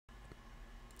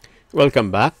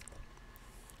Welcome back.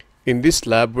 In this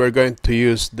lab, we're going to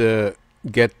use the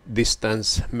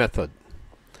GetDistance method.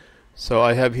 So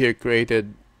I have here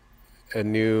created a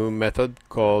new method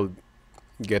called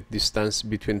GetDistance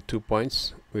between 2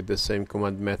 points with the same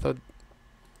command method.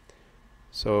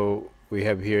 So we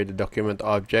have here the document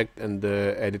object and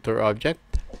the editor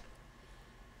object.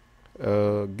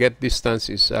 GetDistance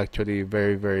is actually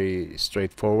very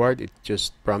straightforward. It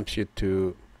just prompts you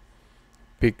to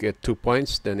pick 2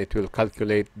 points, then it will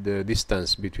calculate the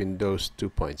distance between those 2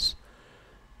 points.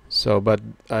 But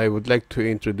I would like to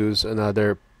introduce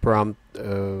another prompt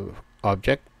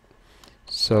object.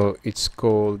 So it's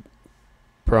called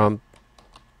prompt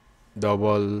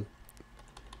double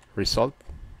result.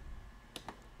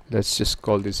 Let's just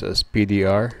call this as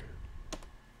PDR.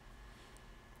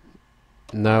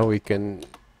 Now we can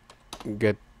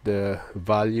get the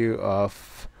value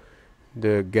of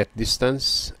the get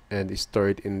distance and store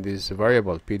it in this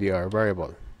variable, PDR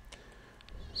variable.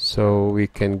 So we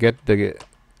can get the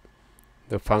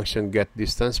function get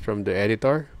distance from the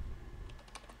editor,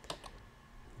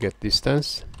 get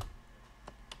distance,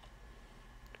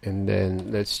 and then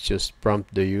let's just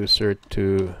prompt the user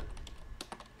to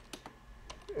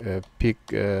pick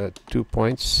 2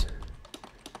 points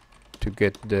to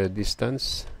get the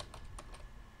distance.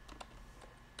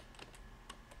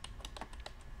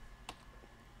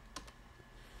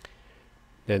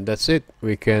 Then that's it.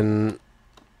 We can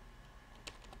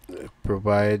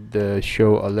provide the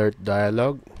show alert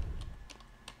dialog.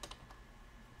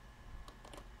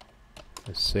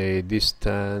 Let's say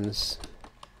distance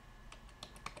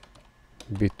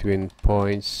between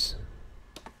points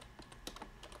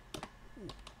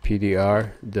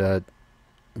PDR that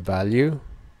value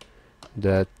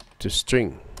that to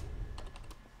string,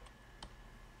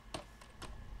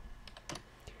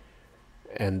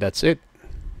 and that's it.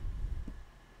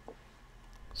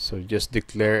 So just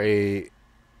declare a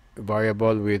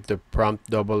variable with the prompt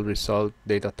double result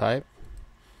data type,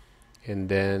 and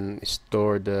then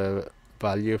store the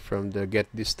value from the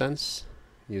get distance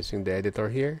using the editor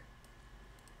here,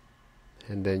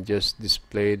 and then just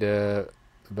display the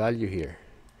value here.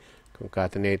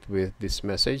 Concatenate with this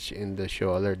message in the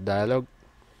show alert dialog.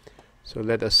 So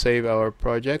let us save our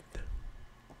project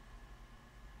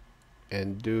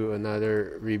and do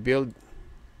another rebuild.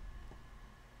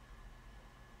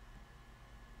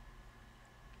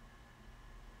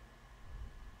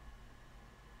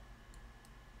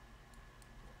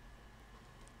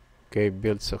 Okay,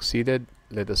 build succeeded.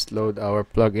 Let us load our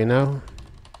plugin now.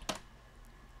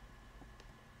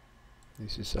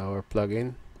 This is our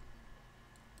plugin.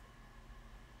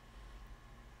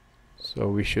 So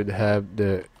we should have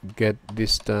the get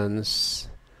distance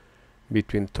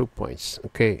between 2 points.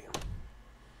 Okay.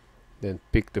 Then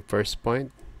pick the first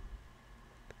point,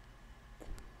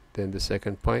 then the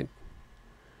second point,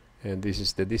 and this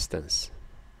is the distance.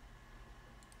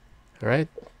 Alright.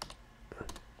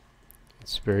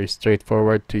 It's very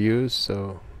straightforward to use,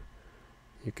 so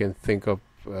you can think of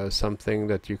something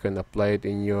that you can apply it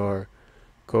in your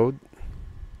code.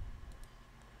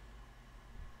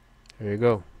 There you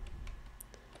go.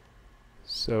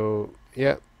 So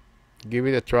yeah, give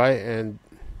it a try and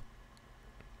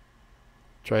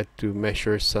try to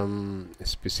measure some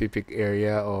specific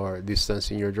area or distance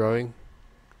in your drawing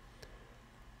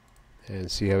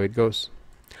and see how it goes.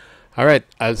 Alright,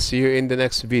 I'll see you in the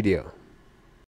next video.